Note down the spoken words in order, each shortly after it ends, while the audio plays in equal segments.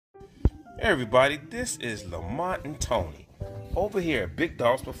Hey everybody, this is Lamont and Tony over here at Big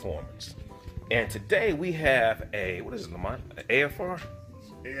Dogs Performance. And today we have what is it, Lamont? An AFR?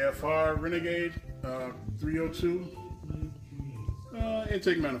 AFR Renegade 302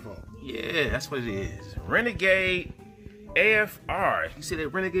 intake manifold. Yeah, that's what it is. Renegade AFR. You see that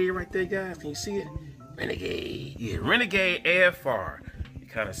Renegade right there, guys? Can you see it? Renegade. Yeah, Renegade AFR. You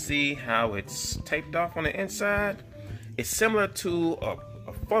kind of see how it's taped off on the inside. It's similar to a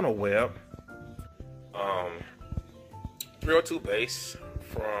funnel web 302 base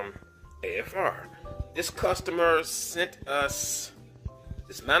from AFR. This customer sent us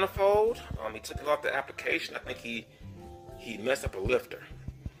this manifold. He took it off the application. I think he messed up a lifter.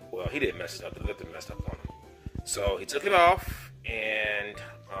 Well, he didn't mess it up. The lifter messed up on him. So he took it off and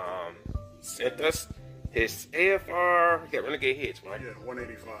sent us his AFR. He got Renegade heads, right? Yeah,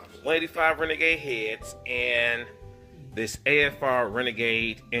 185. 185 Renegade heads and this AFR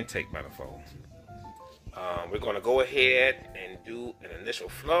Renegade intake manifold. We're going to go ahead and do an initial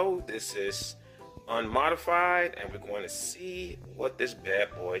flow. This is unmodified, and we're going to see what this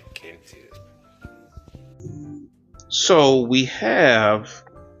bad boy can do. So we have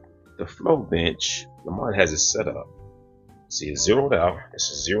the flow bench. Lamont has it set up. See, it's zeroed out. This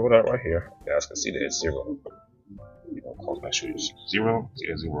is zeroed out right here. You guys can see that it's zero. Make sure it's zero. See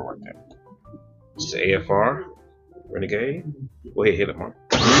that zero right there. This is AFR Renegade. Go ahead, hit it, Mark.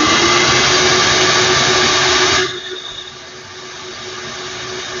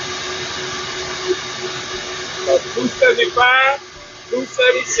 275,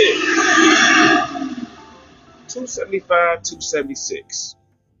 276. 275, 276.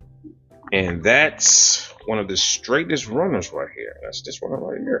 And that's one of the straightest runners right here. That's this runner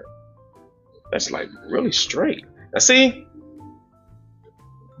right here. That's like really straight. Now see,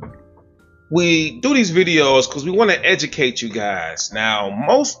 we do these videos because we want to educate you guys. Now,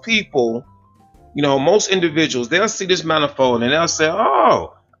 most people, most individuals, they'll see this manifold and they'll say,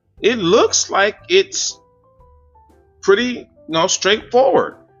 oh, it looks like it's pretty,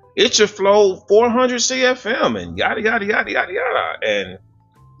 straightforward. It should flow 400 CFM and yada, yada, yada, yada, yada. And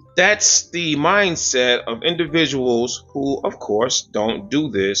that's the mindset of individuals who, of course, don't do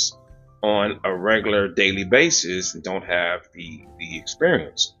this on a regular daily basis and don't have the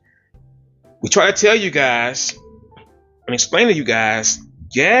experience. We try to tell you guys and explain to you guys,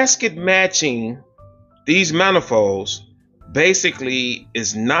 gasket matching these manifolds basically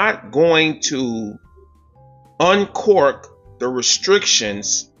is not going to uncork the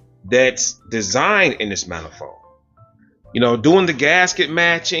restrictions that's designed in this manifold. Doing the gasket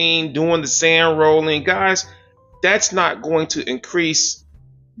matching, doing the sand rolling, guys, that's not going to increase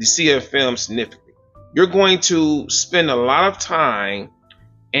the CFM significantly. You're going to spend a lot of time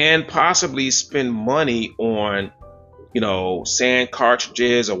and possibly spend money on, sand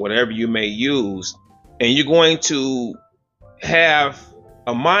cartridges or whatever you may use. And you're going to have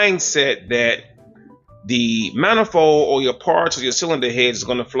a mindset that the manifold or your parts or your cylinder head is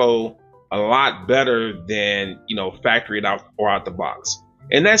going to flow a lot better than, factory it out or out the box.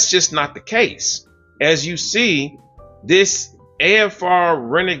 And that's just not the case. As you see, this AFR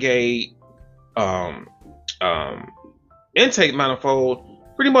Renegade intake manifold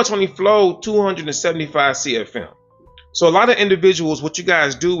pretty much only flow 275 CFM. So a lot of individuals, what you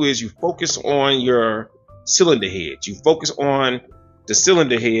guys do is you focus on your cylinder heads. You focus on the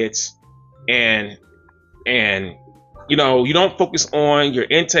cylinder heads and you don't focus on your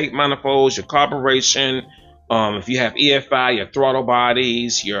intake manifolds, your carburation, if you have EFI, your throttle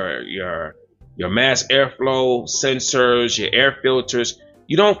bodies, your mass airflow sensors, your air filters.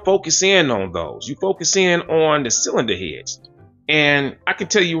 You don't focus in on those. You focus in on the cylinder heads. And I can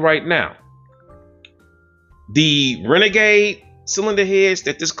tell you right now, the Renegade cylinder heads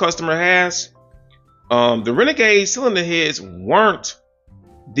that this customer has, the Renegade cylinder heads weren't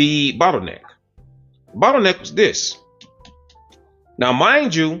the bottleneck. The bottleneck was this. Now,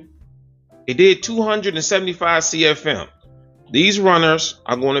 mind you, it did 275 CFM. These runners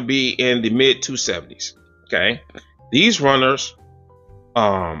are going to be in the mid 270s. Okay, these runners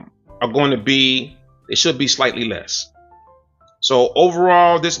are going to be, they should be slightly less. So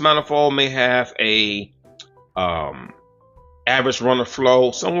overall, this manifold may have a average runner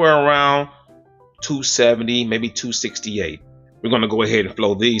flow somewhere around 270, maybe 268. We're going to go ahead and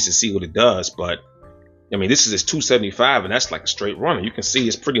flow these to see what it does. But I mean, this is 275, and that's like a straight runner. You can see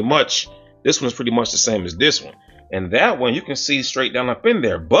it's pretty much, this one's pretty much the same as this one. And that one you can see straight down up in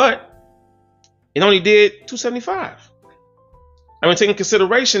there, but it only did 275. I mean, taking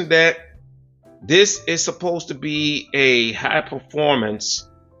consideration that this is supposed to be a high performance,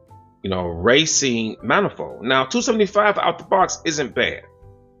 racing manifold. Now, 275 out the box isn't bad.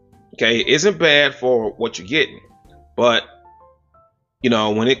 Okay, it isn't bad for what you're getting, but you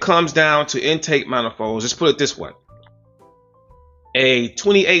know, when it comes down to intake manifolds, let's put it this way: a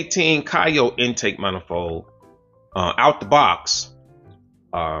 2018 Coyote intake manifold out the box,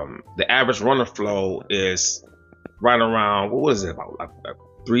 the average runner flow is right around, what was it, about like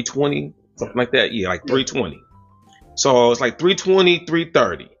 320, something like that? Yeah, like 320. So it's like 320,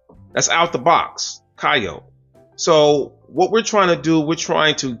 330. That's out the box, Coyote. So what we're trying to do, we're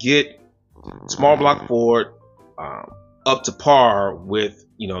trying to get small block Ford up to par with,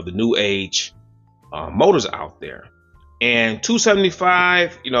 you know, the new age motors out there. And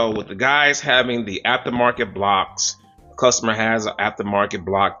 275, you know, with the guys having the aftermarket blocks, the customer has an aftermarket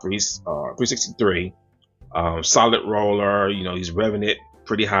block 363, solid roller, you know, he's revving it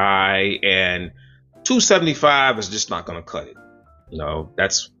pretty high, and 275 is just not going to cut it. You know,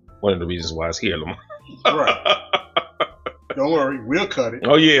 that's one of the reasons why it's here, Lamar. Right. Don't worry, we'll cut it.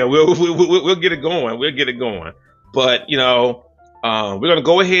 Oh yeah, we'll get it going. We'll get it going. But you know, we're gonna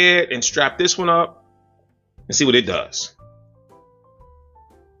go ahead and strap this one up and see what it does.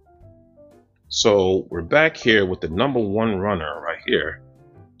 So we're back here with the number one runner right here,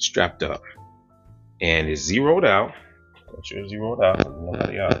 strapped up, and it's zeroed out. Make sure it's zeroed out.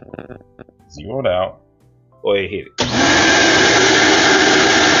 Nobody out. Zeroed out. Go ahead, hit it.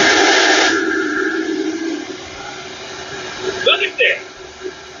 Look at that.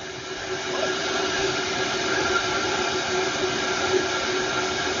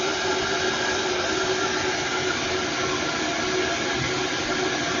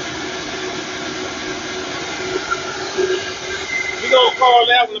 We're going to call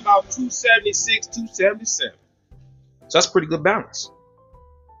that one about 276, 277. So that's pretty good balance.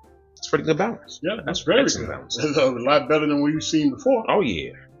 It's pretty good balance. Yeah, that's very good. Balance. That's a lot better than what you've seen before. Oh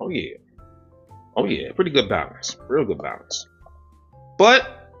yeah. Oh yeah. Oh yeah. Pretty good balance. Real good balance. But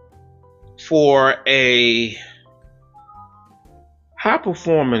for a high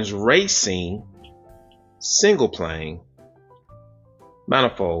performance racing single plane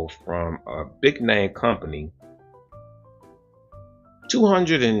manifold from a big name company,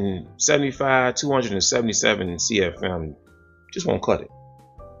 275, 277 CFM just won't cut it.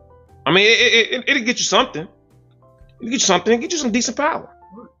 I mean, it'll get you something. It'll get you something. It'll get you some decent power.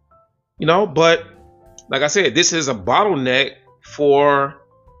 You know, but like I said, this is a bottleneck for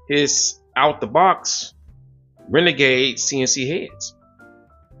his out the box Renegade CNC heads.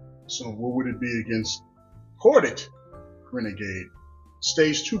 So what would it be against ported Renegade,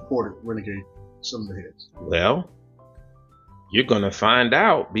 stage 2 ported Renegade cylinder heads? Well, you're gonna find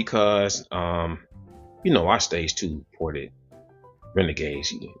out because you know, our stage 2 ported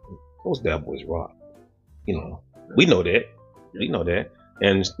Renegades, those bad boys rock. You know, we know that. We know that.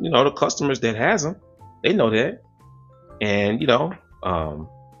 And you know, the customers that has them, they know that. And you know,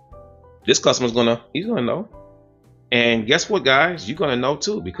 this customer's he's gonna know. And guess what, guys? You're gonna know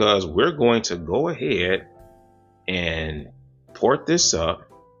too, because we're going to go ahead and port this up,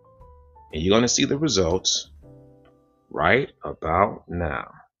 and you're gonna see the results right about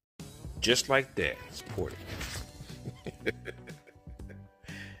now. Just like that, it's ported.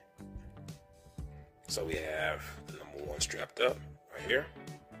 So we have the number one strapped up right here.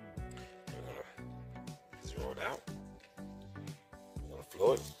 We're gonna zero it out. We're gonna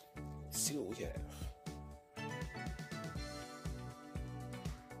flow it. See what we have.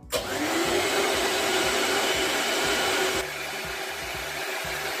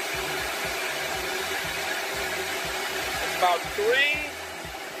 It's about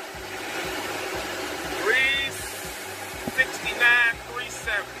 369,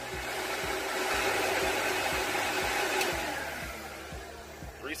 370.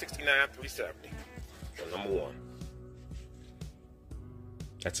 369, 370. So number one.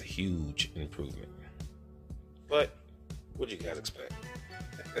 That's a huge improvement. But what do you guys expect?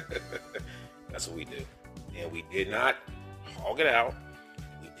 That's what we do. And we did not hog it out.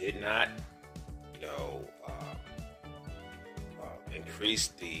 We did not, you know, increase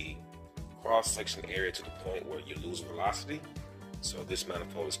the cross-section area to the point where you lose velocity. So this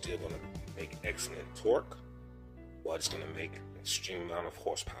manifold is still going to make excellent torque, but it's going to make an extreme amount of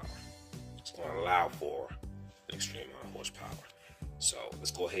horsepower. It's going to allow for an extreme amount of horsepower. So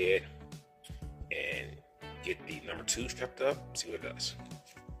let's go ahead and get the number 2 strapped up, see what it does.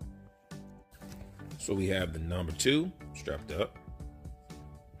 So we have the number 2 strapped up,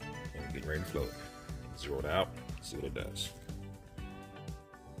 and we're getting ready to float it. Zero it out, see what it does.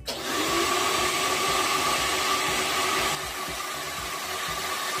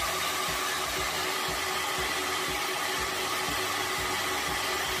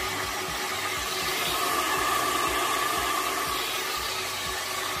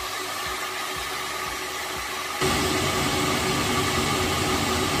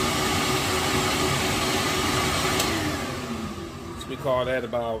 call that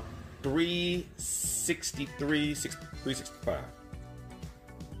about 365.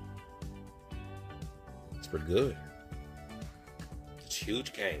 It's pretty good. It's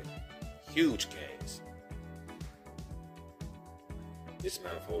huge gain. Huge gains. This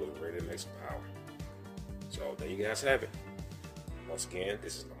manifold is ready to make some power. So there you guys have it. Once again,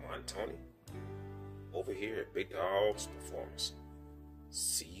 this is Lamont Tony over here at Big Dogs Performance.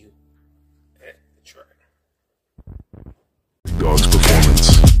 See you at the track. Big Dogs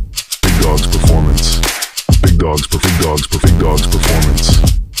Performance. Big Dogs Performance. Big Dogs Performance. Big Dogs Performance.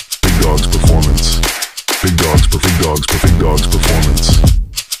 Big Dogs Performance. Big Dogs Performance. Big Dogs Performance.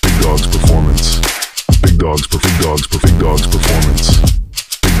 Big Dogs Performance. Big Dogs Performance. Big Dogs Performance.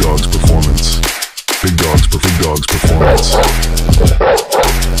 Big Dogs Performance. Big Dogs Performance.